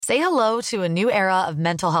Say hello to a new era of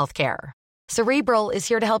mental health care. Cerebral is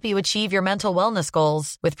here to help you achieve your mental wellness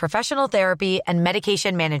goals with professional therapy and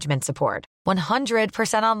medication management support.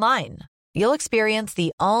 100% online. You'll experience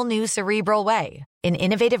the all-new Cerebral Way, an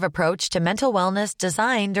innovative approach to mental wellness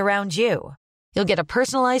designed around you. You'll get a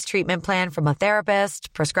personalized treatment plan from a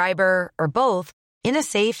therapist, prescriber, or both in a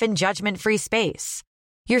safe and judgment-free space.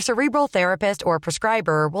 Your Cerebral therapist or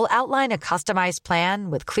prescriber will outline a customized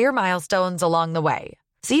plan with clear milestones along the way,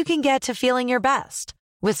 so you can get to feeling your best.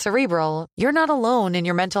 With Cerebral, you're not alone in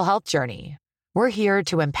your mental health journey. We're here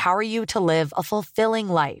to empower you to live a fulfilling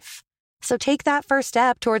life. So take that first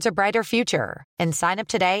step towards a brighter future and sign up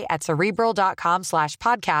today at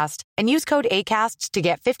Cerebral.com/podcast and use code ACAST to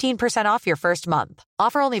get 15% off your first month.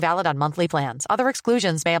 Offer only valid on monthly plans. Other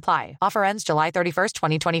exclusions may apply. Offer ends July 31st,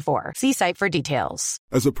 2024. See site for details.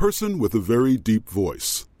 As a person with a very deep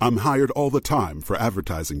voice, I'm hired all the time for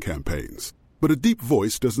advertising campaigns. But a deep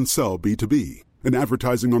voice doesn't sell B2B. And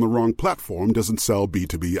advertising on the wrong platform doesn't sell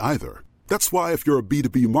B2B either. That's why if you're a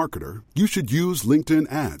B2B marketer, you should use LinkedIn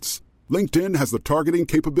ads. LinkedIn has the targeting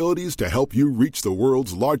capabilities to help you reach the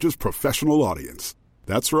world's largest professional audience.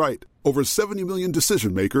 That's right. Over 70 million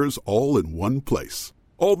decision makers all in one place.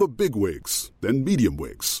 All the big wigs, then medium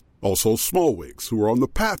wigs. Also small wigs who are on the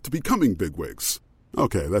path to becoming big wigs.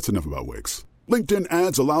 Okay, that's enough about wigs. LinkedIn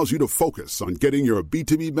ads allows you to focus on getting your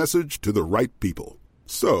B2B message to the right people.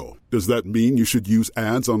 So, does that mean you should use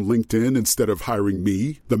ads on LinkedIn instead of hiring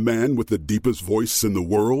me, the man with the deepest voice in the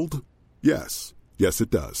world? Yes. Yes, it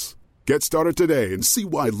does. Get started today and see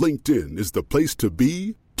why LinkedIn is the place to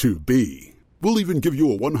be to be. We'll even give you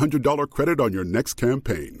a $100 credit on your next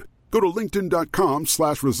campaign. Go to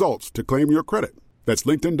linkedin.com/results to claim your credit. That's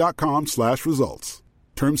linkedin.com/results.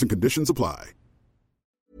 Terms and conditions apply.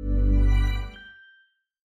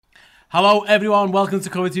 Hello everyone, welcome to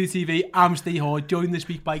Cover 2 TV. I'm Steve Hoard, joined this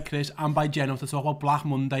week by Chris and by Jenna to talk about Black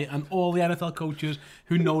Monday and all the NFL coaches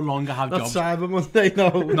who no longer have jobs. Not Cyber Monday, no.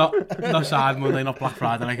 Not Cyber Monday, not Black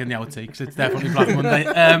Friday, like in the outtakes. It's definitely Black Monday.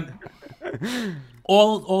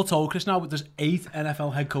 All told, Chris, now there's 8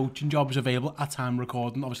 NFL head coaching jobs available at time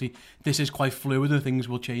recording. Obviously, this is quite fluid and things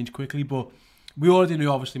will change quickly, but we already knew,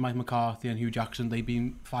 obviously, Mike McCarthy and Hugh Jackson, they've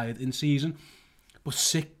been fired in season. But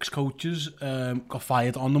 6 coaches got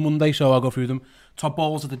fired on the Monday, so I'll go through them. Todd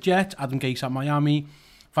Bowles at the Jets, Adam Gase at Miami,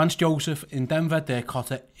 Vance Joseph in Denver, Dirk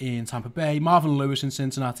Koetter in Tampa Bay, Marvin Lewis in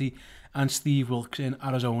Cincinnati, and Steve Wilkes in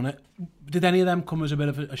Arizona. Did any of them come as a bit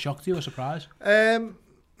of a shock to you, a surprise?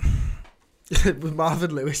 With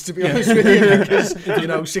Marvin Lewis, to be honest with you, because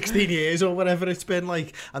 16 years or whatever it's been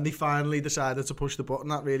like, and they finally decided to push the button.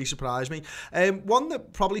 That really surprised me. One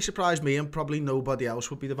that probably surprised me and probably nobody else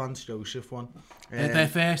would be the Vance Joseph one. Their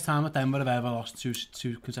first time at Denver have ever lost two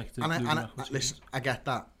consecutive. Listen, I get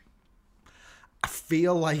that. I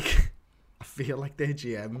feel like their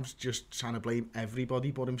GM's just trying to blame everybody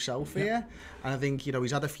but himself here. And I think,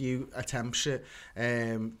 he's had a few attempts at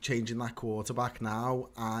changing that quarterback now,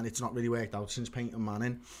 and it's not really worked out since Peyton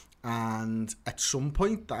Manning. And at some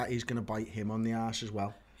point, that is going to bite him on the arse as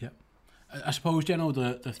well. Yeah. I suppose,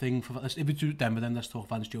 the thing for... If we do Denver, then let's talk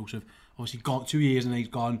Vance Joseph. Obviously, got 2 years and he's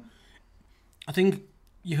gone. I think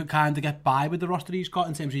you could kind of get by with the roster he's got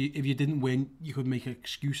in terms of if you didn't win, you could make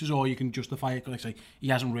excuses or you can justify it. Like say, he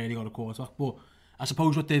hasn't really got a quarterback. But I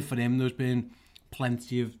suppose what did for him, there's been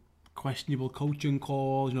plenty of questionable coaching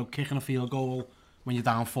calls, kicking a field goal when you're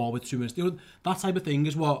down 4 with 2 minutes. That type of thing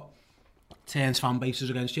is what turns fan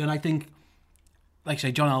bases against you. And I think, like I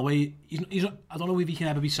say, John Elway, he's I don't know if he can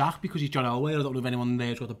ever be sacked because he's John Elway. I don't know if anyone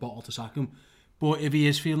there's got a bottle to sack him. But if he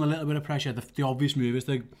is feeling a little bit of pressure, the obvious move is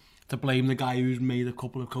to blame the guy who's made a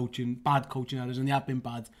couple of bad coaching errors, and they have been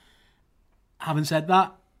bad. Having said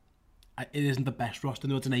that, it isn't the best roster.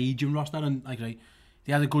 No, it's an aging roster, and like I say,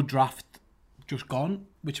 they had a good draft just gone,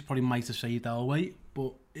 which probably might have saved Elway,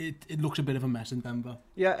 but it looks a bit of a mess in Denver.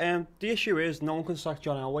 Yeah, the issue is no one can sack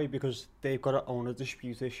John Elway because they've got to own a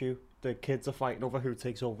dispute issue. The kids are fighting over who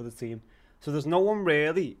takes over the team. So there's no one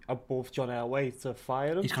really above John Elway to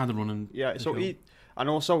fire him. He's kind of running. Yeah, so and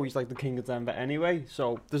also he's like the king of Denver anyway,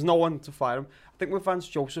 so there's no one to fire him. I think with Vance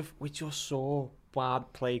Joseph, we just saw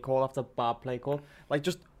bad play call after bad play call. Like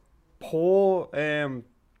just poor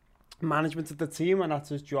management of the team, and that's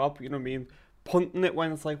his job, you know what I mean? Punting it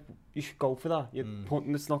when it's like, you should go for that. You're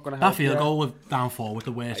punting, it's not going to help. That field goal with down 4 with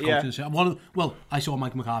the worst coach. I saw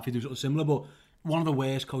Mike McCarthy do something similar, but one of the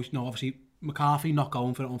worst coaches, obviously McCarthy not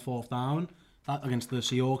going for it on 4th down. That against the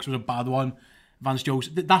Seahawks was a bad one. Vance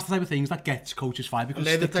Joseph, that's the type of things that gets coaches fired because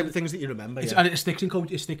they're the type of things that you remember. And it sticks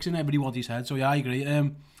in everybody's head. So yeah, I agree.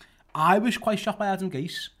 I was quite shocked by Adam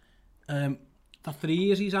Gase. The 3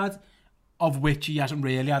 years he's had, of which he hasn't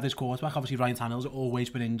really had his quarterback. Obviously, Ryan Tannehill's always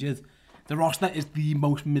been injured. The roster is the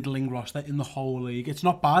most middling roster in the whole league. It's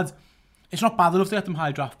not bad. It's not bad enough to get them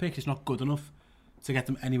high draft picks. It's not good enough to get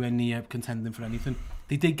them anywhere near contending for anything.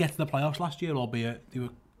 They did get to the playoffs last year, albeit they were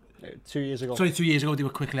 2 years ago. Sorry, 2 years ago they were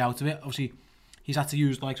quickly out of it. Obviously, he's had to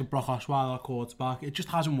use the likes of Brock Osweiler, quarterback. It just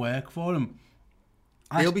hasn't worked for him.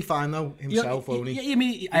 He'll be fine though himself, won't he?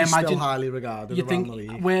 He's I imagine still highly regarded you around think, the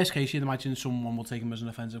league. worst case, you'd imagine someone will take him as an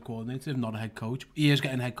offensive coordinator, if not a head coach. He is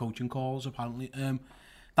getting head coaching calls, apparently.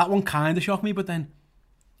 That one kind of shocked me, but then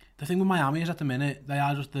the thing with Miami is at the minute, they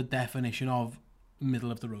are just the definition of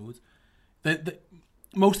middle of the road.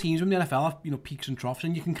 Most teams in the NFL have peaks and troughs,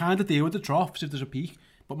 and you can kind of deal with the troughs if there's a peak.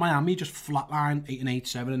 But Miami just flatline 8-8,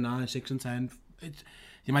 7-9, 6-10.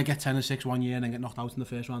 You might get 10-6 one year and then get knocked out in the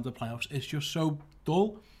first round of the playoffs. It's just so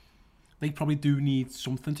dull. They probably do need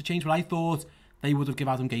something to change. But I thought they would have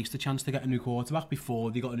given Adam Gase the chance to get a new quarterback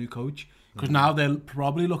before they got a new coach. Because now they're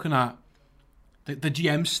probably looking at the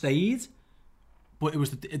GM stayed, but it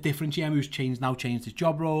was a different GM who's changed his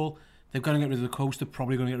job role. They're going to get rid of the coach. They're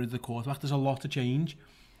probably going to get rid of the quarterback. There's a lot to change.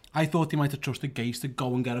 I thought they might have trusted Gase to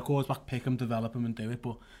go and get a quarterback, pick him, develop him, and do it.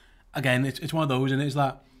 But again, it's one of those, and it's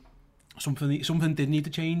that something did need to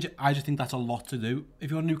change. I just think that's a lot to do.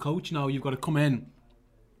 If you're a new coach now, you've got to come in,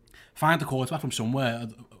 find a quarterback from somewhere.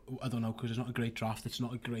 I don't know, because it's not a great draft. It's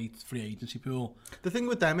not a great free agency pool. The thing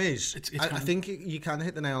with them is, I think you kind of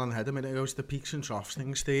hit the nail on the head a minute ago. It's the peaks and troughs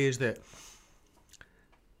thing, is that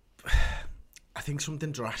I think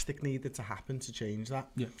something drastic needed to happen to change that.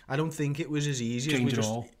 Yeah. I don't think it was as easy change as we it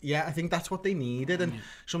all. Yeah, I think that's what they needed. And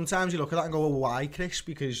sometimes you look at that and go, well, why, Chris?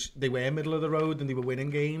 Because they were middle of the road and they were winning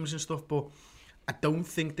games and stuff. But I don't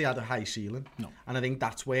think they had a high ceiling. No. And I think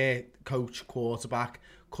that's where coach, quarterback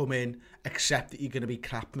come in, accept that you're going to be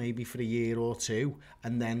crap maybe for a year or two,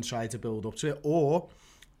 and then try to build up to it. Or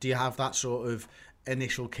do you have that sort of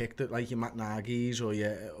initial kick that like your Matt Nagy's or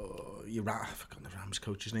your I've forgotten the Rams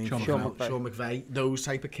coach's name, Sean McVay, those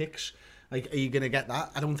type of kicks? Like, are you going to get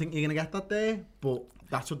that? I don't think you're going to get that there, but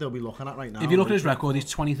that's what they'll be looking at right now. If you look at his record, he's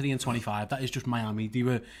 23-25. That is just Miami.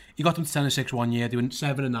 He got them to 10-6 one year, doing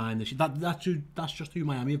 7-9 this year. That's just who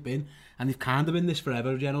Miami have been, and they've kind of been this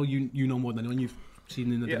forever. You know more than anyone you've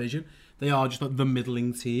seen in the division. They are just like the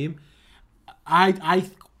middling team. I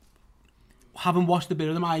haven't watched a bit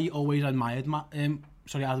of them. I always admired Adam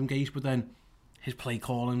Gase, but then his play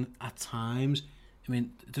calling at times. I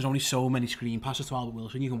mean, there's only so many screen passes to Albert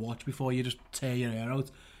Wilson you can watch before you just tear your hair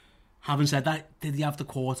out. Having said that, did he have the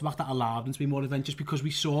quarterback that allowed him to be more adventurous? Because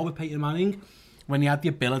we saw with Peyton Manning, when he had the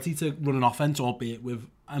ability to run an offense, albeit with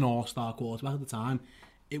an all-star quarterback at the time,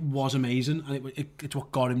 it was amazing, and it's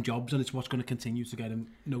what got him jobs, and it's what's going to continue to get him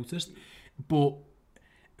noticed. But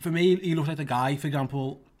for me, he looks like the guy, for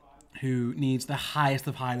example, who needs the highest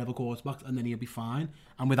of high-level quarterbacks, and then he'll be fine.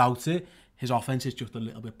 And without it, his offense is just a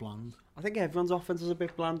little bit bland. I think everyone's offense is a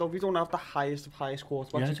bit bland, though. If you don't have the highest of highest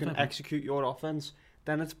quarterbacks who can execute your offense,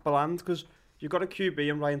 then it's bland, because you've got a QB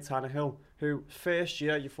in Ryan Tannehill, who first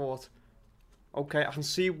year you thought, okay, I can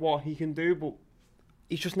see what he can do, but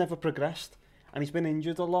he's just never progressed. And he's been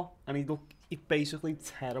injured a lot, and he's basically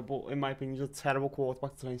terrible, in my opinion. He's a terrible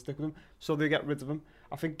quarterback to try and stick with him, so they get rid of him.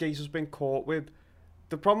 I think Gase has been caught with...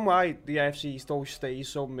 The problem why the AFC East always stays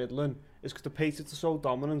so middling is because the Patriots are so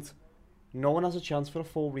dominant. No one has a chance for a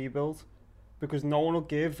full rebuild, because no one will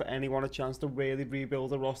give anyone a chance to really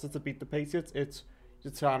rebuild a roster to beat the Patriots.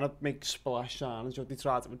 You're trying to make splash signings. They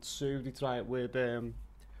tried it with Sue, they tried it with...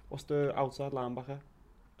 what's the outside linebacker?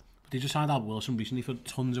 They just signed Albert Wilson recently for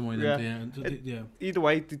tons of money. Either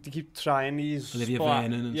way, they keep trying these... Olivia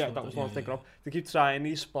Vernon and stuff. That was what I was thinking of. They keep trying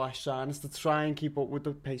these splash signings to try and keep up with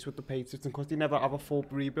the pace with the Patriots, and because they never have a full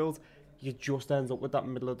rebuild, you just end up with that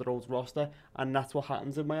middle of the road roster, and that's what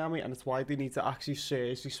happens in Miami, and it's why they need to actually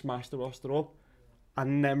seriously smash the roster up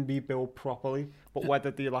and then rebuild properly. But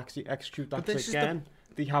whether they'll actually execute that again,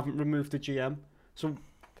 they haven't removed the GM. So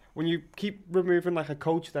when you keep removing like a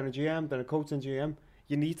coach, then a GM, then a coach and GM,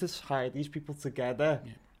 you need to hire these people together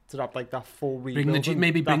to have like that full rebuild. Bring the GM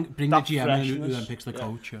in who then picks the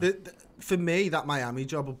coach. Yeah. For me, that Miami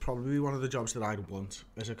job would probably be one of the jobs that I'd want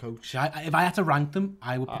as a coach. If I had to rank them,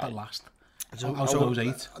 I would put that last. Out of those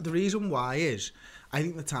 8. The reason why is, I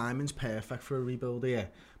think the timing's perfect for a rebuild here,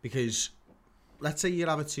 because let's say you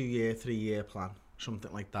have a 2-year, 3-year plan,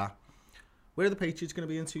 something like that. Where are the Patriots going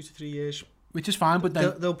to be in 2 to 3 years? Which is fine, but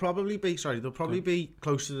then... They'll probably be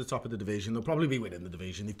close to the top of the division. They'll probably be winning the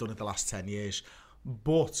division. They've done it the last 10 years.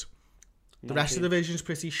 But the rest of the division's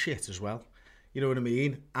pretty shit as well. You know what I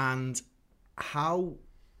mean? And how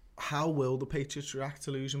will the Patriots react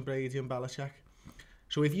to losing Brady and Belichick?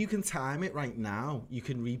 So if you can time it right now, you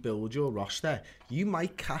can rebuild your roster. You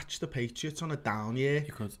might catch the Patriots on a down year.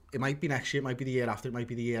 You could. It might be next year, it might be the year after, it might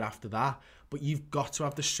be the year after that. But you've got to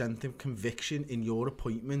have the strength and conviction in your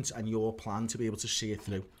appointments and your plan to be able to see it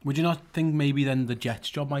through. Would you not think maybe then the Jets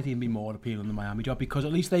job might even be more appealing than the Miami job? Because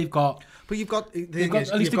at least they've got... But you've got... At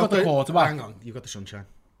least they've got the quarterback. Hang on, you've got the sunshine.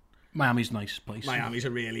 Miami's a nice place. Miami's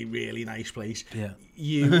a really, really nice place. Yeah.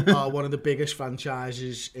 You are one of the biggest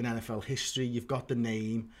franchises in NFL history. You've got the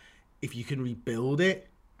name. If you can rebuild it,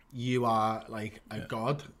 you are like a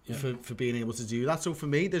god for being able to do that. So for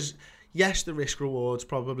me, there's... Yes, the risk reward's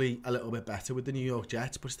probably a little bit better with the New York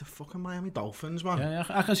Jets, but it's the fucking Miami Dolphins, man. Yeah,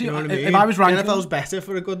 I can see. You know what I mean? If I was ranking, the NFL's better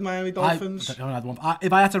for a good Miami Dolphins. If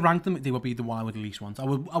I had to rank them, they would be the one I would at least want. I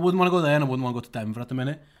wouldn't want to go there, and I wouldn't want to go to Denver at the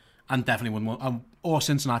minute, and definitely wouldn't want. Or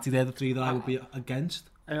Cincinnati. They're the three that I would be against.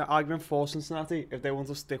 Argument for Cincinnati, if they want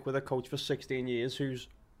to stick with a coach for 16 years who's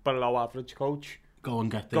below average coach. Go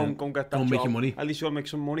and get that go and make your money. At least you'll make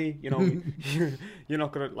some money, you know. You're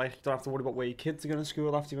not gonna don't have to worry about where your kids are going to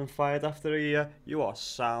school after you've been fired after a year. You are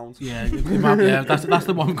sound. Yeah, that's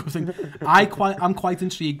the one good thing. I'm quite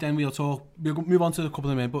intrigued. Then we'll move on to a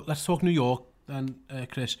couple of minutes, but let's talk New York then,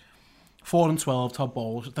 Chris. 4-12 Todd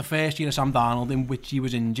Bowles, the first year of Sam Darnold in which he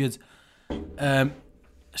was injured.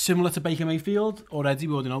 Similar to Baker Mayfield already,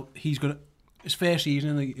 but he's gonna his first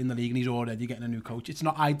season in the league and he's already getting a new coach. It's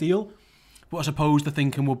not ideal. But I suppose the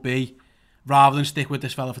thinking would be, rather than stick with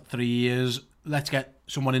this fella for 3 years, let's get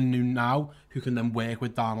someone in new now who can then work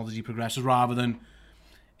with Darnold as he progresses, rather than,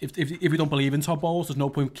 if we don't believe in Todd Bowles, there's no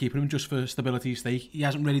point keeping him just for stability's sake. He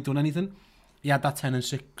hasn't really done anything. He had that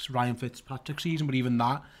 10-6 Ryan Fitzpatrick season, but even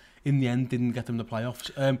that, in the end, didn't get them the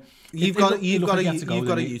playoffs. You've got to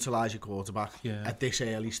utilise your quarterback at this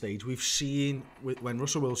early stage. We've seen when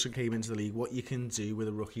Russell Wilson came into the league what you can do with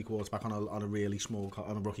a rookie quarterback on a really small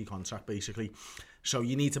rookie contract, basically. So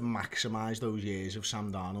you need to maximise those years of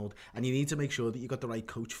Sam Darnold, and you need to make sure that you've got the right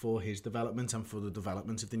coach for his development and for the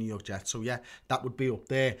development of the New York Jets. So yeah, that would be up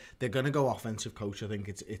there. They're going to go offensive coach. I think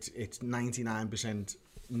it's 99%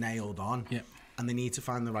 nailed on, and they need to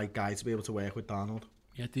find the right guy to be able to work with Darnold.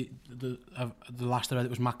 Yeah, the last I read it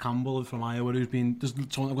was Matt Campbell from Iowa, who's been, there's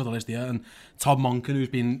something I've got the list here, and Todd Monken, who's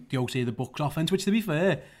been the OC of the Bucs offense, which to be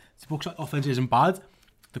fair, the Bucs offense isn't bad.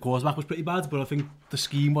 The quarterback was pretty bad, but I think the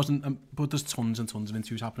scheme wasn't. But there's tons and tons of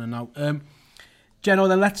interviews happening now. Geno,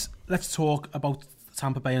 then let's talk about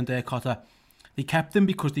Tampa Bay and Dirk Koetter. They kept him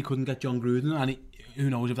because they couldn't get John Gruden, and who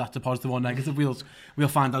knows if that's a positive or negative. We'll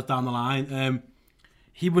find out down the line.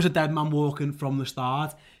 He was a dead man walking from the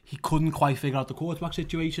start. He couldn't quite figure out the quarterback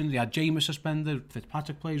situation. They had Jameis suspended.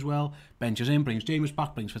 Fitzpatrick plays well. Benches in, brings Jameis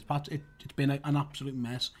back, brings Fitzpatrick. It's been an absolute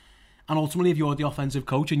mess. And ultimately, if you're the offensive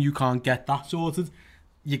coach and you can't get that sorted,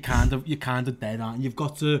 you're kind of dead, aren't you?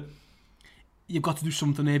 You've got to do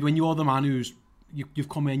something there. When you're the man who's you've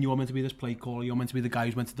come in, you're meant to be this play caller. You're meant to be the guy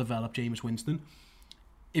who's meant to develop Jameis Winston.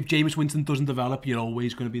 If Jameis Winston doesn't develop, you're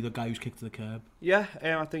always going to be the guy who's kicked to the curb. Yeah,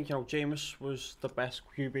 I think Jameis was the best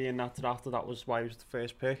QB in that draft. That was why he was the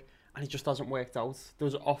first pick, and it just hasn't worked out. There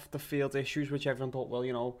was off the field issues, which everyone thought, well,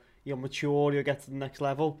 you'll mature, you'll get to the next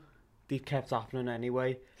level. They've kept happening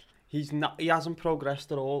anyway. He hasn't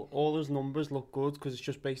progressed at all. All his numbers look good because it's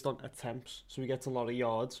just based on attempts, so he gets a lot of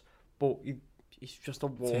yards, but he's just a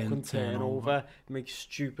walking turnover, makes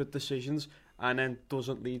stupid decisions, and then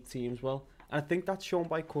doesn't lead teams well. And I think that's shown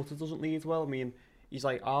by Koetter doesn't lead well. I mean, he's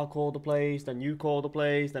like, I'll call the plays, then you call the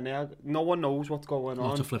plays, then no one knows what's going on.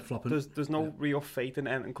 Lots of flip-flopping. There's no real faith in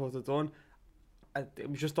anything Koetter done. It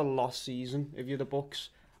was just a lost season if you're the Bucs.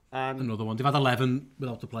 And another one. They've had 11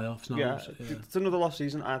 without the playoffs now. Yeah, it's another lost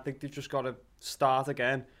season. I think they've just got to start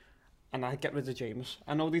again. And I'd get rid of Jameis.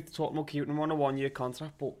 I know they talk about keeping him on a 1-year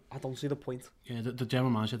contract, but I don't see the point. Yeah, the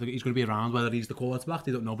general manager, he's going to be around, whether he's the quarterback,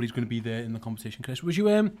 they don't know, but he's going to be there in the competition. Chris,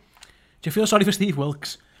 do you feel sorry for Steve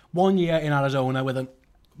Wilkes? 1 year in Arizona with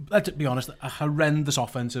let's be honest, a horrendous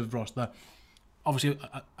offensive roster. Obviously,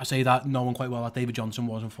 I say that knowing quite well that David Johnson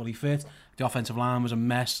wasn't fully fit. The offensive line was a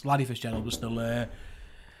mess. Larry Fitzgerald was still there.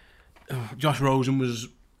 Josh Rosen was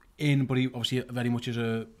in, but he obviously very much is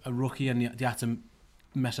a rookie, and they had to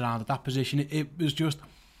mess around at that position. It was just,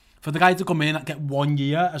 for the guy to come in and get 1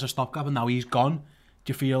 year as a stopgap and now he's gone,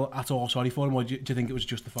 do you feel at all sorry for him, or do you think it was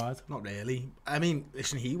justified? Not really. I mean,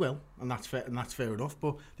 listen, he will, and that's fair enough.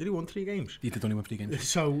 But did he won 3 games? He did only win 3 games.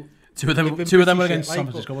 So two of them were against San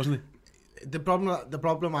Francisco, wasn't he? The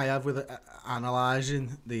problem I have with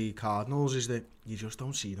analysing the Cardinals is that you just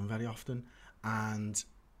don't see them very often, and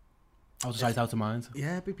out of sight, out of mind.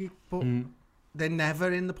 Yeah, but they're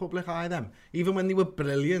never in the public eye. Them, even when they were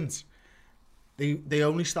brilliant, they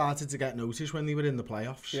only started to get noticed when they were in the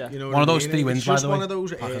playoffs. Yeah. You know, One of what I those mean? 3 wins, It's by just the one way. of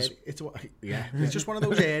those. Packers. It's just one of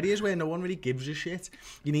those areas where no one really gives a shit.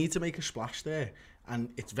 You need to make a splash there, and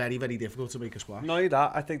it's very, very difficult to make a splash. Not only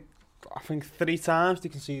that, I think 3 times they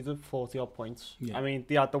conceded 40 odd points. Yeah. I mean,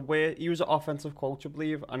 they had the worst. He was an offensive coach, I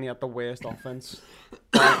believe, and he had the worst offense.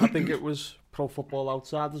 I think it was Pro Football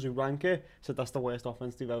Outsiders who rank it, said that's the worst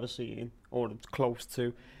offense they've ever seen, or it's close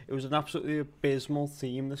to. It was an absolutely abysmal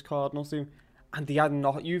team, this Cardinals team, and they had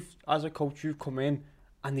not. You've, as a coach, you've come in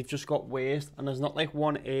and they've just got worse, and there's not like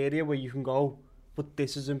one area where you can go, but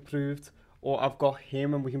this is improved, or I've got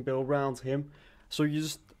him and we can build around him. So you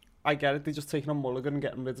just, I get it, they're just taking on Mulligan and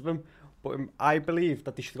getting rid of him. But I believe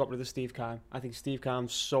that they should have got rid of Steve Keim. I think Steve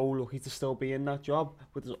Keim's so lucky to still be in that job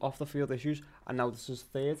with his off-the-field issues. And now this is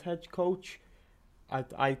 3rd head coach.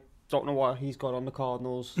 I don't know what he's got on the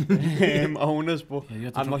Cardinals owners, but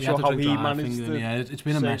I'm not sure how he managed to. Yeah, it's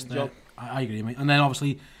been a mess there. I agree, mate. And then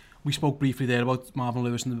obviously we spoke briefly there about Marvin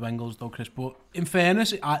Lewis and the Bengals, though, Chris. But in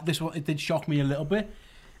fairness, it did shock me a little bit.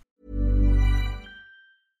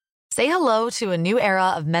 Say hello to a new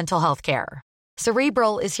era of mental health care.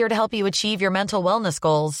 Cerebral is here to help you achieve your mental wellness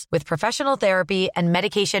goals with professional therapy and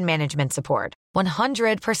medication management support.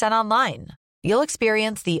 100% online. You'll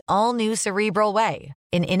experience the all-new Cerebral Way,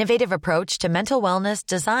 an innovative approach to mental wellness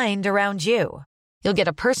designed around you. You'll get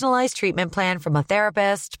a personalized treatment plan from a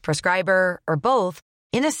therapist, prescriber, or both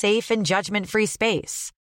in a safe and judgment-free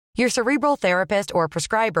space. Your Cerebral therapist or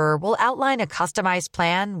prescriber will outline a customized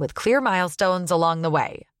plan with clear milestones along the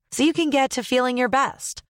way, so you can get to feeling your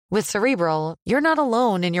best. With Cerebral, you're not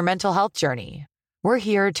alone in your mental health journey. We're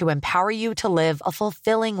here to empower you to live a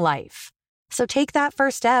fulfilling life. So take that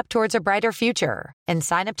first step towards a brighter future and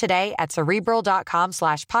sign up today at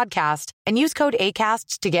Cerebral.com/podcast and use code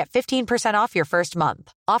ACAST to get 15% off your first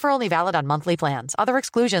month. Offer only valid on monthly plans. Other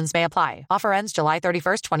exclusions may apply. Offer ends July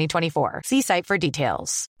 31st, 2024. See site for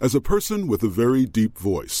details. As a person with a very deep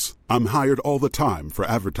voice, I'm hired all the time for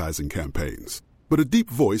advertising campaigns. But a deep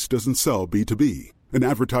voice doesn't sell B2B. And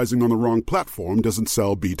advertising on the wrong platform doesn't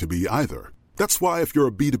sell B2B either. That's why if you're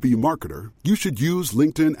a B2B marketer, you should use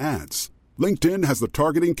LinkedIn ads. LinkedIn has the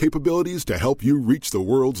targeting capabilities to help you reach the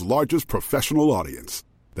world's largest professional audience.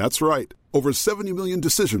 That's right. Over 70 million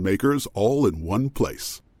decision makers all in one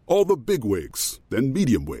place. All the big wigs, then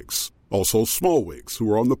medium wigs. Also small wigs who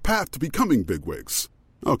are on the path to becoming big wigs.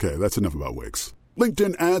 Okay, that's enough about wigs.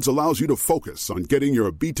 LinkedIn ads allows you to focus on getting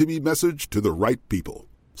your B2B message to the right people.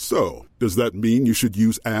 So, does that mean you should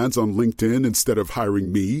use ads on LinkedIn instead of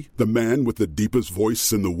hiring me, the man with the deepest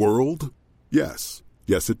voice in the world? Yes.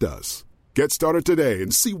 Yes, it does. Get started today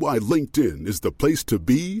and see why LinkedIn is the place to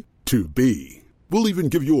be to be. We'll even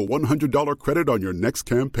give you a $100 credit on your next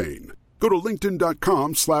campaign. Go to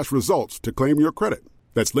linkedin.com/results to claim your credit.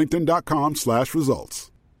 That's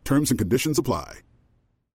linkedin.com/results. Terms and conditions apply.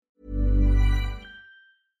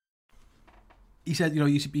 He said,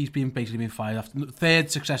 he's basically been fired after the 3rd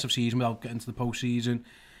successive season without getting to the postseason.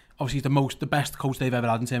 Obviously, he's the best coach they've ever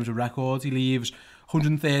had in terms of records. He leaves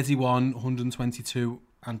 131, 122,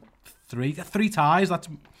 and 3 ties. That's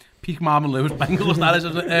peak Marvin Lewis Bengals. That is.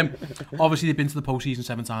 Obviously, they've been to the postseason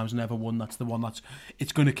 7 times and never won. That's the one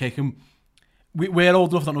it's going to kick him. We're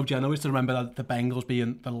old enough, I don't know if Jenno is, to remember that the Bengals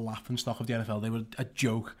being the laughing stock of the NFL. They were a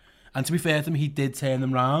joke. And to be fair to him, he did turn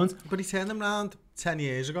them round. But he turned them round 10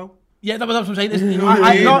 years ago. Yeah, that's what I'm saying.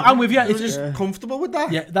 I'm with you. It's just comfortable with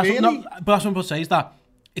that. Yeah, that's really? but that's what I'm saying is that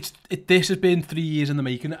this has been 3 years in the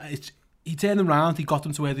making. He turned them around, he got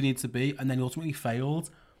them to where they needed to be, and then he ultimately failed.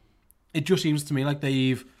 It just seems to me like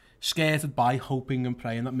they've skirted by, hoping and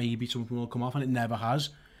praying that maybe something will come off, and it never has.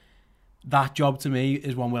 That job to me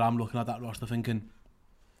is one where I'm looking at that roster thinking,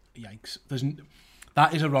 yikes.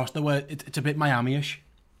 That is a roster where it's a bit Miami-ish.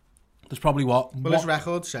 There's probably his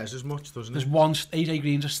record says as much, doesn't it? There's one, AJ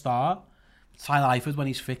Green's a start. Tyler Eifert, when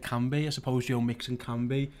he's fit, can be. I suppose Joe Mixon can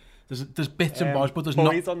be. There's bits and bobs, but there's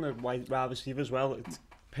not. Boyd on the wide receiver as well. It's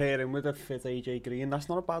pairing with a fit AJ Green. That's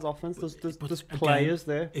not a bad offense. There's players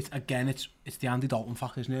there. It's the Andy Dalton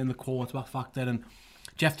factor, isn't it? And the quarterback factor. And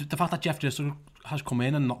the fact that Jeff Driscoll has come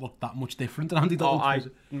in and not looked that much different than Andy Dalton. I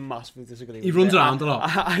massively disagree. He runs around a lot.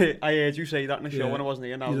 I heard you say that in the show when I wasn't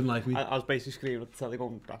here. Now, you didn't like me. I was basically screaming at the telly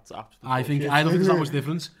going, that's absolutely I don't think there's that much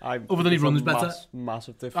difference. Other than he runs better.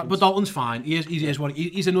 Massive difference. But Dalton's fine. He's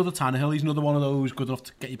another Tannehill. He's another one of those good enough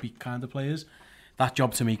to get you beat kind of players. That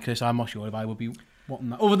job to me, Chris, I'm not sure if I would be wanting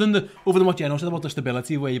that. Other than what Jenno said about the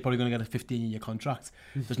stability, where you're probably going to get a 15-year contract,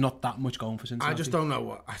 there's not that much going for Cincinnati. I just don't know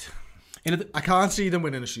what... I can't see them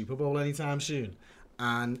winning a Super Bowl anytime soon.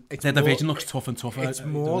 And their division looks tough and tougher. It's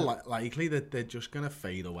more likely that they're just going to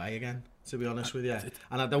fade away again. to be honest with you.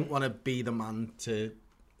 And I don't want to be the man to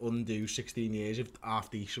undo 16 years of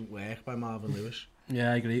half-decent work by Marvin Lewis.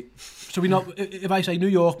 Yeah, I agree. So we know, if I say New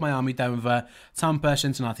York, Miami, Denver, Tampa,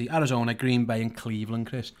 Cincinnati, Arizona, Green Bay and Cleveland,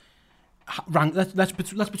 Chris, let's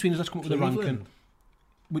between us, let's come up with a ranking.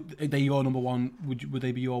 Are they your number one? Would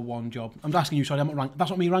they be your one job? I'm asking you, sorry, I'm not ranking.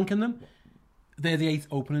 That's not me ranking them. They're the 8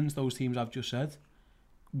 openings, those teams I've just said.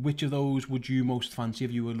 Which of those would you most fancy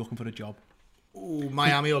if you were looking for a job? Ooh,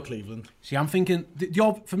 Miami or Cleveland? See, I'm thinking,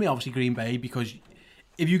 for me, obviously Green Bay, because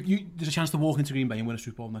if you there's a chance to walk into Green Bay and win a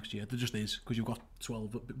Super Bowl next year. There just is, because you've got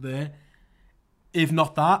 12 there. If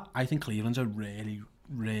not that, I think Cleveland's a really,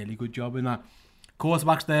 really good job in that.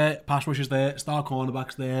 Quarterback's there, pass rushers there, star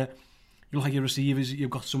cornerbacks there. You look like your receivers, you've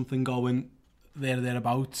got something going there or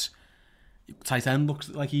thereabouts. Tight end looks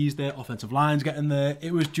like he's there, offensive line's getting there.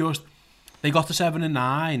 It was just, they got to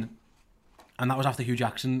 7-9, and that was after Hugh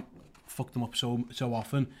Jackson fucked them up so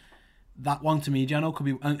often. That one to me, Geno, could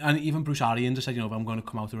be, and even Bruce Arians has said, if I'm going to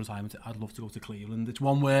come out of retirement, I'd love to go to Cleveland. It's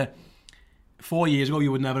one where 4 years ago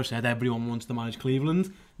you would never have said everyone wants to manage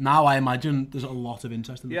Cleveland. Now I imagine there's a lot of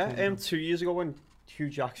interest in the Cleveland. 2 years ago when Hugh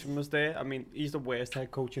Jackson was there, I mean, he's the worst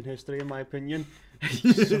head coach in history in my opinion.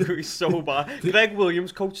 He's so bad. Greg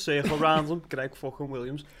Williams coached circle around him. Greg fucking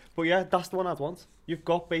Williams. But yeah, that's the one I'd want. You've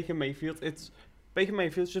got Baker Mayfield. Baker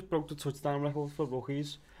Mayfield's just broke the touchdown record for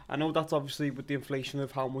rookies. I know that's obviously with the inflation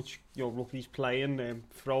of how much rookies play and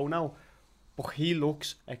throw now, but he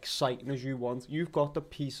looks exciting as you want. You've got the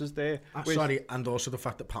pieces there. Sorry, and also the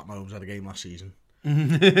fact that Pat Mahomes had a game last season.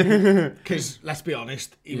 Because let's be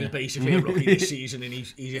honest, he was basically a rookie this season, and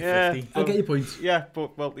he's at 50. I get your point. Yeah,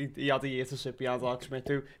 but he had a year to sit behind Alex Smith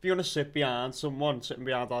too. If you're going to sit behind someone, sitting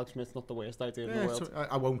behind Alex Smith's not the worst idea in the world. So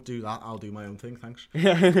I won't do that. I'll do my own thing. Thanks.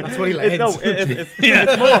 That's what he learns.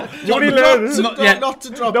 It's more. What he learns, not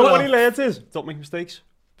to drop. No, what he learns is don't make mistakes.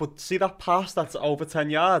 But see that pass that's over 10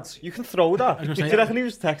 yards, you can throw that. Do you reckon he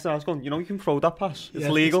was texting? I was going, you can throw that pass. It's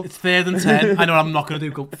legal. It's 3rd and 10. I know what I'm not going to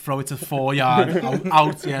do. Go throw it to 4 yard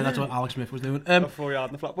out. Yeah, that's what Alex Smith was doing. 4 yard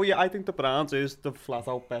in the flat. But yeah, I think the Browns is the flat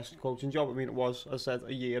out best coaching job. I mean, it was, as I said,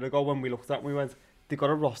 a year ago when we looked at it, we went, they got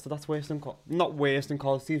a roster that's worse than, not worse than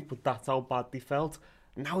college teams, but that's how bad they felt.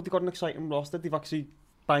 Now they've got an exciting roster. They've actually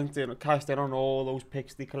cashed in on all those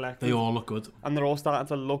picks they collected. They all look good. And they're all starting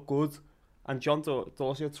to look good. And John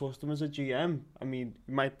Dorsey, I trust him as a GM. I mean,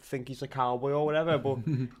 you might think he's a cowboy or whatever, but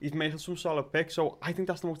he's made some solid picks. So I think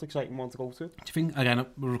that's the most exciting one to go to. Do you think, again,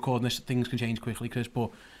 we're recording this, things can change quickly, Chris, but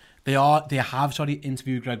they have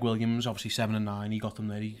interviewed Greg Williams, obviously 7-9. He got them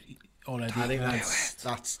there already. I think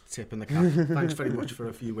that's tipping the cap. Thanks very much for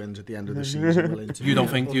a few wins at the end of the season. You don't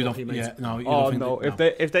think?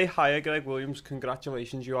 If they hire Greg Williams,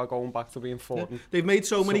 congratulations, you are going back to being 40. Yeah. They've made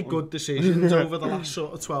so many good decisions over the last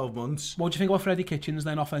sort of 12 months. What do you think about Freddie Kitchens,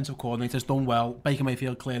 then offensive coordinator's done well? Baker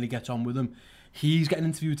Mayfield clearly gets on with him. He's getting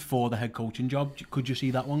interviewed for the head coaching job. Could you see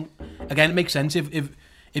that one? Again, it makes sense if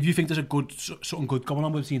you think there's something good going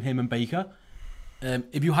on between him and Baker.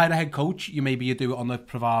 If you hire a head coach, you do it on the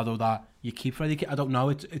bravado that you keep Freddie. I don't know.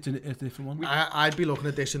 It's a different one. I'd be looking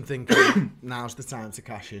at this and thinking, now's the time to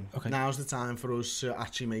cash in. Okay. Now's the time for us to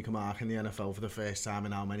actually make a mark in the NFL for the first time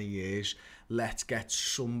in how many years. Let's get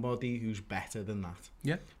somebody who's better than that.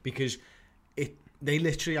 Yeah. Because they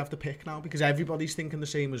literally have the pick now. Because everybody's thinking the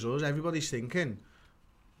same as us. Everybody's thinking,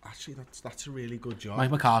 actually, that's a really good job.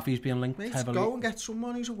 Mike McCarthy's being linked heavily. Go and get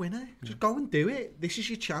someone who's a winner. Just go and do it. This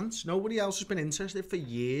is your chance. Nobody else has been interested for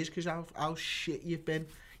years because how shit you've been.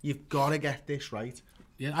 You've got to get this right.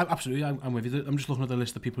 Yeah, absolutely. I'm with you. I'm just looking at the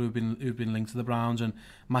list of people who've been linked to the Browns, and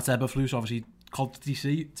Matt Eberflus, obviously Colts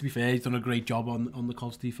DC. To be fair, he's done a great job on the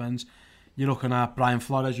Colts defense. You're looking at Brian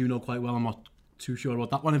Flores, you know quite well. I'm not too sure about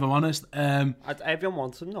that one, if I'm honest. Everyone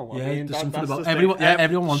wants him, though. Yeah, I mean, there's something about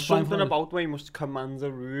everyone wants Brian Flores. Something about the way he must command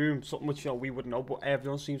the room, something which we wouldn't know, but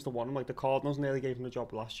everyone seems to want him. Like the Cardinals nearly gave him the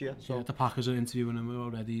job last year. So yeah, the Packers are interviewing him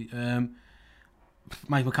already.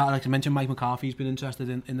 Mike McCarthy, like I mentioned, Mike McCarthy's been interested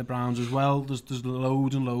in the Browns as well. There's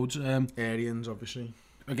loads and loads. Arians, obviously.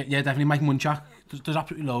 Yeah, definitely. Mike Munchak. There's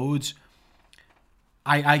absolutely loads.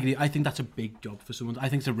 I agree. I think that's a big job for someone. I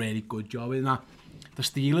think it's a really good job in that. The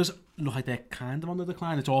Steelers look like they're kind of on the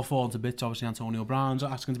decline. It's all falling to bits. Obviously, Antonio Brown's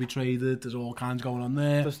asking to be traded. There's all kinds going on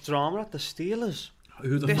there. There's drama at the Steelers.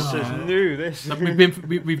 This is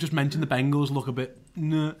new. We've just mentioned the Bengals look a bit.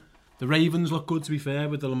 Nah. The Ravens look good, to be fair,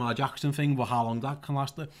 with the Lamar Jackson thing, but how long that can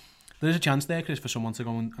last. There's a chance there, Chris, for someone to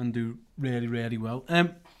go and do really, really well.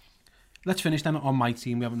 Let's finish then on my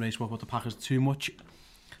team. We haven't really spoken about the Packers too much.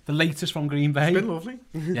 the latest from Green Bay. It's been lovely.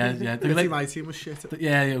 Yeah. My team was shit.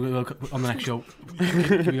 Yeah, we'll, on the next show,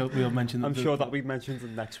 we'll mention. I'm sure that we mentioned it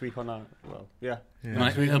next week on our. Well, yeah.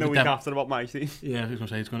 The week after about my team. Yeah, I was going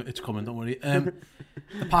to say it's coming. Don't worry.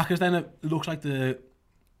 The Packers then, it looks like the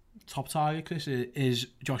top target, Chris, is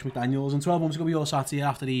Josh McDaniels. And 12 months ago, we all sat here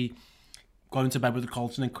after he got into bed with the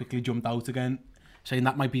Colts and then quickly jumped out again, saying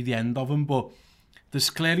that might be the end of him. But there's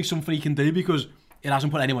clearly something he can do because it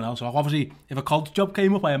hasn't put anyone else off. Obviously, if a Colts job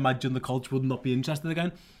came up, I imagine the Colts would not be interested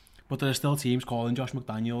again. But there are still teams calling Josh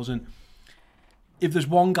McDaniels. And if there's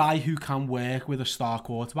one guy who can work with a star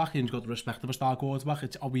quarterback and he's got the respect of a star quarterback,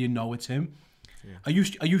 it's him. Yeah. Are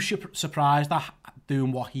you surprised that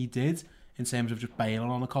doing what he did in terms of just bailing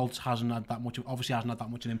on the Colts hasn't had that much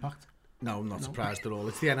an impact? No, I'm not surprised at all.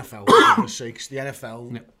 It's the NFL, for goodness sakes. The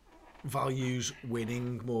NFL values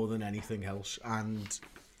winning more than anything else. And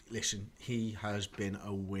listen, he has been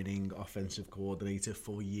a winning offensive coordinator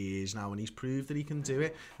for years now, and he's proved that he can do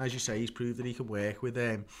it. As you say, he's proved that he can work with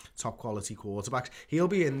top quality quarterbacks. He'll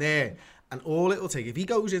be in there, and all it'll take, if he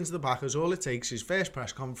goes into the Packers, all it takes is first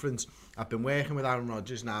press conference. I've been working with Aaron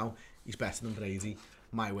Rodgers now. He's better than Brady.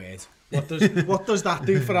 My word. What does that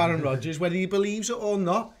do for Aaron Rodgers? Whether he believes it or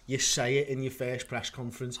not, you say it in your first press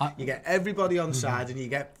conference. You get everybody on side and you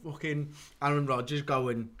get fucking Aaron Rodgers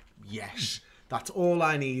going, yes, that's all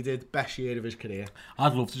I needed. Best year of his career.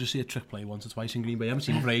 I'd love to just see a trick play once or twice in Green Bay. I haven't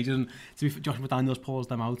seen it for ages, and to be Josh McDaniels pulls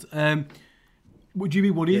them out. Would you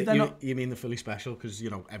be worried then? You mean the Philly special? Because,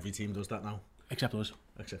 every team does that now. Except us.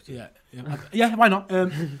 Yeah, why not?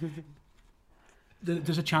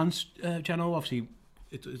 There's a chance, Geno, obviously,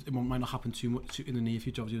 it might not happen too much in the near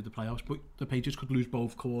future, obviously, with the playoffs, but the Patriots could lose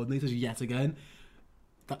both coordinators yet again.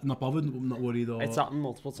 Not bothered, not worried? Or... It's happened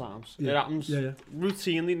multiple times. Yeah. It happens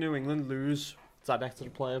routinely. New England lose director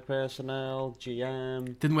of player personnel,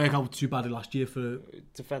 GM. Didn't work out too badly last year for...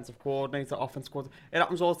 Defensive coordinator, offensive coordinator. It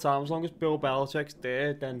happens all the time. As long as Bill Belichick's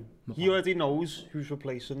there, then he already knows who's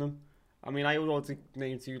replacing them. I mean, I already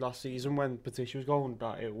named to you last season when Patricia was going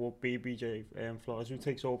that it will be BJ Flores who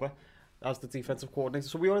takes over as the defensive coordinator.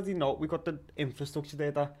 So we already know, we got the infrastructure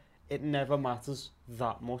there that it never matters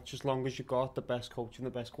that much as long as you got the best coach and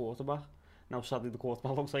the best quarterback. Now, sadly, the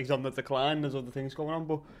quarterback looks like he's on the decline. There's other things going on,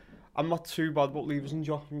 but I'm not too bad about leaving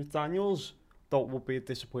Josh McDaniels. That would be a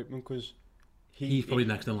disappointment because he's probably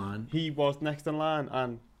next in line. He was next in line,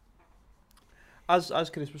 and as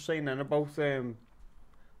Chris was saying then about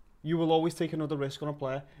you will always take another risk on a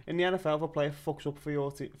player. In the NFL, if a player fucks up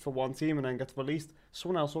for one team and then gets released,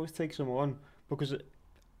 someone else always takes him on because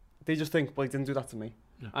they just think, well, he didn't do that to me.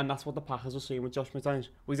 Yeah. And that's what the Packers are saying with Josh McDaniels.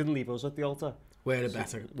 We didn't leave us at the altar. We're a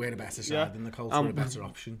better side than the Colts. We're a better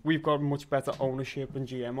option. We've got much better ownership and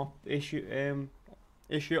GM issue. And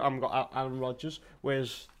we've got Aaron Rodgers,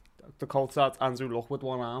 whereas the Colts had Andrew Luck with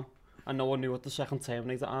one arm, and no one knew what the second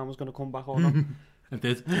Terminator arm was going to come back or not. It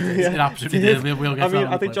did. It absolutely did. We'll get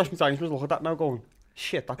I think Josh McDaniels was looking at that now going,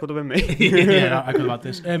 shit, that could have been me. Yeah, I could have had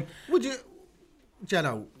this. Would you,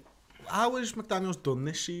 Geno, how has McDaniels done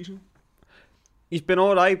this season? He's been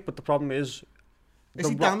alright, but the problem is... Has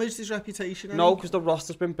he damaged his reputation? No, because the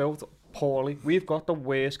roster's been built poorly. We've got the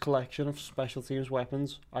worst collection of special teams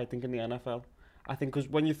weapons, I think, in the NFL. I think because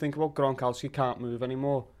when you think about Gronkowski can't move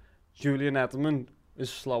anymore, Julian Edelman is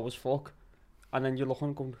slow as fuck. And then you're looking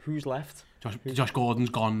and going, who's left? Josh Gordon's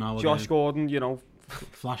gone now. Josh Gordon,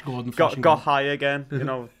 Flash Gordon. Got high again,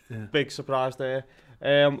 big surprise there.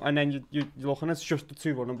 And then you're looking, it's just the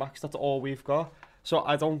two running backs. That's all we've got. So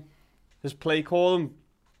his play calling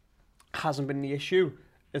hasn't been the issue.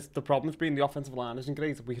 It's the problem's been the offensive line isn't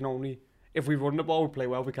great. We can only, if we run the ball, we play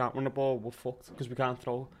well. If we can't run the ball, we're fucked because we can't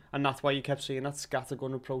throw. And that's why you kept seeing that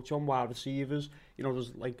scattergun approach on wide receivers.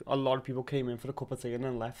 There's like a lot of people came in for a cup of tea and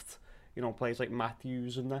then left. Players like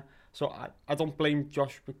Matthews and that. So I don't blame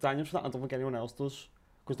Josh McDaniels for that. I don't think anyone else does.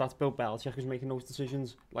 Because that's Bill Belichick who's making those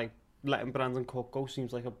decisions. Like, letting Brandon Cook go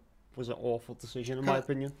seems like was an awful decision, in my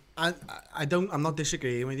opinion. I'm not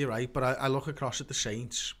disagreeing with you, right? But I look across at the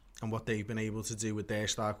Saints and what they've been able to do with their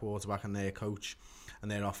star quarterback and their coach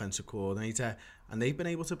and their offensive coordinator. And they've been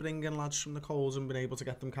able to bring in lads from the Colts and been able to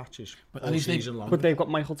get them catches all season long. But they've got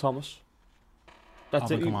Michael Thomas. That's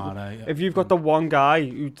it. Kamara, if you've got the one guy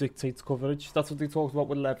who dictates coverage, that's what they talked about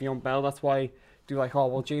with Le'Veon Bell. That's why they're like, oh,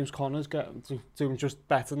 well, James Conner's doing just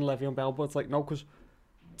better than Le'Veon Bell. But it's like, no, because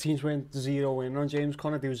teams went 0-in on James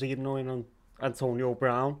Conner, they were 0-in on Antonio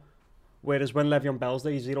Brown. Whereas when Le'Veon Bell's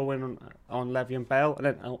there, he's 0-in on Le'Veon Bell, and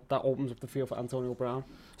then that opens up the field for Antonio Brown.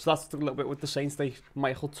 So that's a little bit with the Saints.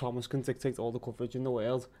 Michael Thomas can dictate all the coverage in the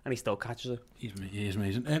world, and he still catches it. He is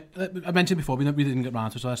amazing. I mentioned before, we didn't get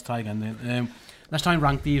round to it, so let's try again then. Let's try and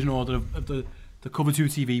rank these in order of the the Cover 2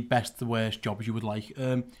 TV best to worst job as you would like.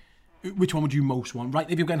 Which one would you most want? Right,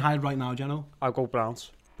 if you're getting hired right now, Geno? I'll go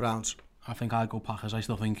Browns. Browns. I think I'd go Packers. I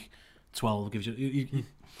still think 12 gives you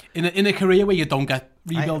in a career where you don't get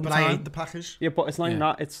rebuild But time. I hate the Packers. Yeah, but it's like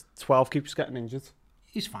that. It's 12 keeps getting injured.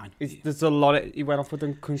 He's fine. There's a lot of... He went off with a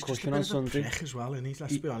He's just a concussion bit on of a Sunday. prick as well, and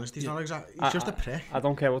let's be honest, he's not exactly... He's just a prick. I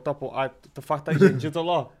don't care what that, but the fact that he's injured a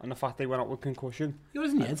lot and the fact that he went out with concussion... He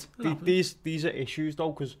wasn't yet. These are issues,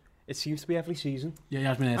 though, because it seems to be every season. Yeah, he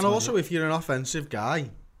has been. And also, if you're an offensive guy,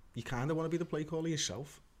 you kind of want to be the play caller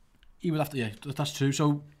yourself. He would have to. Yeah, that's true.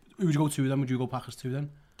 So, who would you go to then? Would you go Packers 2 then?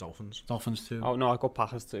 Dolphins. Dolphins 2. Oh, no, I go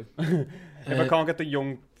Packers too. If I can't get the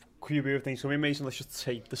young QB of things, so Mason, let's just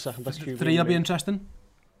take the second best QB. 3 will be interesting.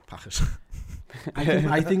 Packers.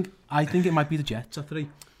 I think it might be the Jets at 3.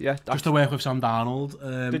 Yeah, Just to work with Sam Darnold.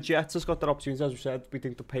 The Jets has got their opportunities, as we said. We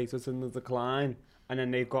think the Patriots in the decline, and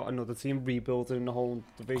then they've got another team rebuilding the whole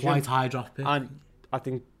division. Quite high draft pick. And I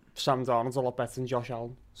think Sam Darnold's a lot better than Josh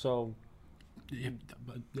Allen. So yeah,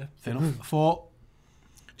 fair enough. 4.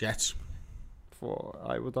 Jets.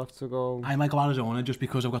 I would have to go. I might go Arizona just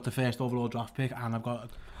because I've got the first overall draft pick and I've got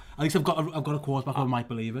a quarterback I might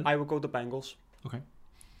believe in. I would go the Bengals. Okay.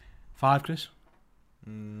 5, Chris.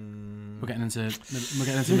 We're getting into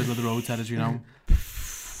middle of the road territory now.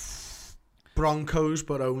 Broncos,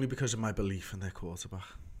 but only because of my belief in their quarterback.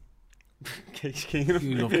 Case Keenum.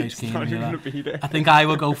 You love Case Keenum. Not even Yeah. a beat it. I think I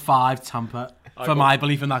will go 5 Tampa for my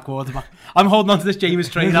belief in that quarterback. I'm holding on to this James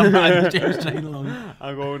train. I'm James train along.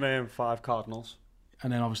 I'm going 5 Cardinals.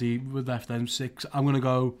 And then obviously with left them 6, I'm going to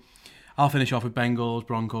go. I'll finish off with Bengals,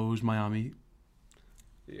 Broncos, Miami.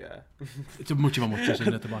 Yeah. It's a much of a much, isn't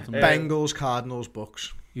it, at the bottom? Bengals, Cardinals,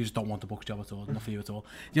 Bucks. You just don't want the Bucs job at all, not for you at all.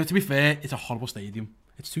 You know, to be fair, it's a horrible stadium.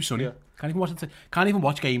 It's too sunny. Yeah. Can't even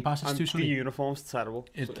watch Game Pass. It's And too the sunny. uniform's terrible.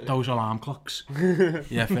 Those alarm clocks.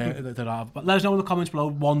 Yeah, fair. There are. But let us know in the comments below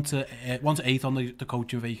 1 to 8 on the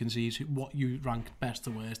coaching vacancies. What you rank best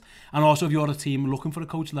to worst, and also if you're a team looking for a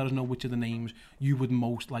coach, let us know which of the names you would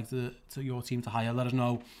most like to your team to hire. Let us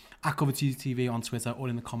know at Cover TV on Twitter or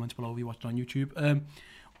in the comments below if you watch it on YouTube.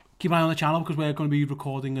 Keep an eye on the channel because we're going to be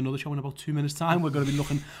recording another show in about 2 minutes' time. We're going to be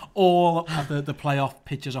looking all at the playoff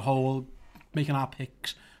pitch as a whole, making our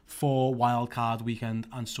picks for wildcard weekend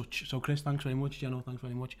and such. So Chris, thanks very much. Geno, thanks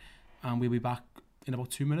very much. And we'll be back in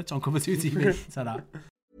about 2 minutes on Cover 2 TV. Ta-da.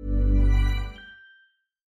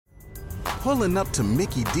 Pulling up to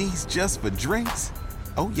Mickey D's just for drinks?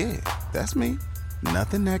 Oh yeah, that's me.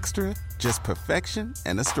 Nothing extra, just perfection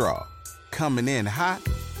and a straw. Coming in hot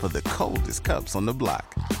for the coldest cups on the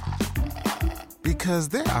block. Because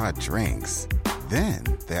there are drinks. Then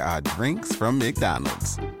there are drinks from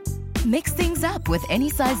McDonald's. Mix things up with any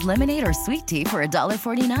size lemonade or sweet tea for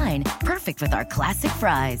 $1.49. Perfect with our classic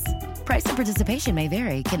fries. Price and participation may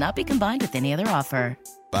vary. Cannot be combined with any other offer.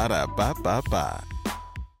 Ba-da-ba-ba-ba.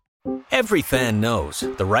 Every fan knows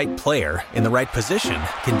the right player in the right position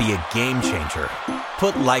can be a game changer.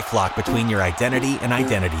 Put LifeLock between your identity and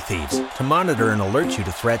identity thieves to monitor and alert you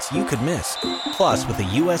to threats you could miss. Plus, with a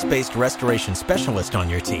U.S.-based restoration specialist on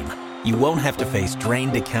your team, you won't have to face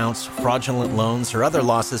drained accounts, fraudulent loans, or other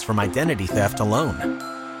losses from identity theft alone.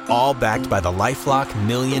 All backed by the LifeLock $1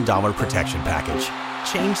 Million Protection Package.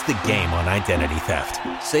 Change the game on identity theft.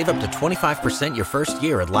 Save up to 25% your first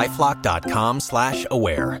year at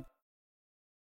LifeLock.com/aware.